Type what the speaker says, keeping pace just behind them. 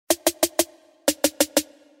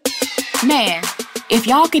Man, if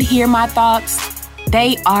y'all could hear my thoughts,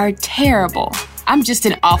 they are terrible. I'm just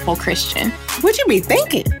an awful Christian. What you be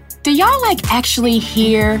thinking? Do y'all actually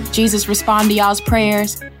hear Jesus respond to y'all's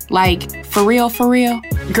prayers? For real, for real?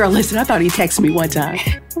 Girl, listen, I thought he texted me one time.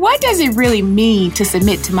 What does it really mean to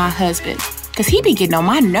submit to my husband? Because he be getting on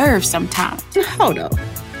my nerves sometimes. Hold on.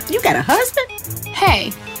 You got a husband?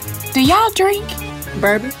 Hey, do y'all drink?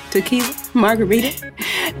 Bourbon, tequila, margarita?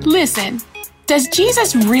 Listen, does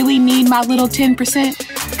Jesus really need my little 10%?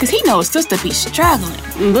 Because he knows sister be struggling.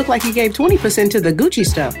 Look like he gave 20% to the Gucci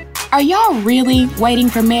stuff. Are y'all really waiting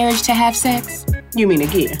for marriage to have sex? You mean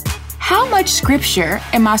again? How much scripture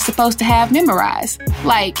am I supposed to have memorized?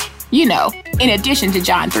 In addition to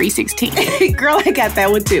John 3:16. Girl, I got that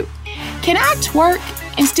one too. Can I twerk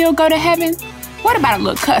and still go to heaven? What about a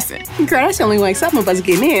little cussing? Girl, that's only like some of us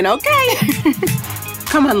getting in, okay?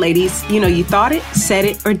 Come on, ladies. You thought it, said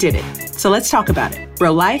it, or did it. So let's talk about it.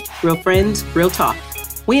 Real life, real friends, real talk.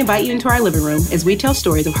 We invite you into our living room as we tell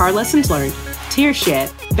stories of hard lessons learned, tears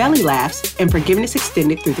shed, belly laughs, and forgiveness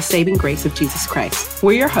extended through the saving grace of Jesus Christ.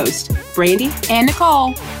 We're your hosts, Brandy and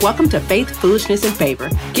Nicole. Welcome to Faith, Foolishness, and Favor.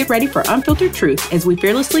 Get ready for unfiltered truth as we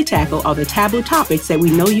fearlessly tackle all the taboo topics that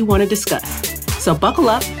we know you want to discuss. So buckle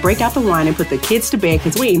up, break out the wine, and put the kids to bed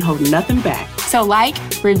because we ain't holding nothing back. So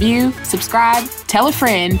review, subscribe, tell a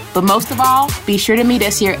friend, but most of all, be sure to meet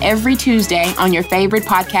us here every Tuesday on your favorite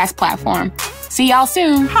podcast platform. See y'all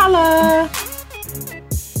soon. Holla!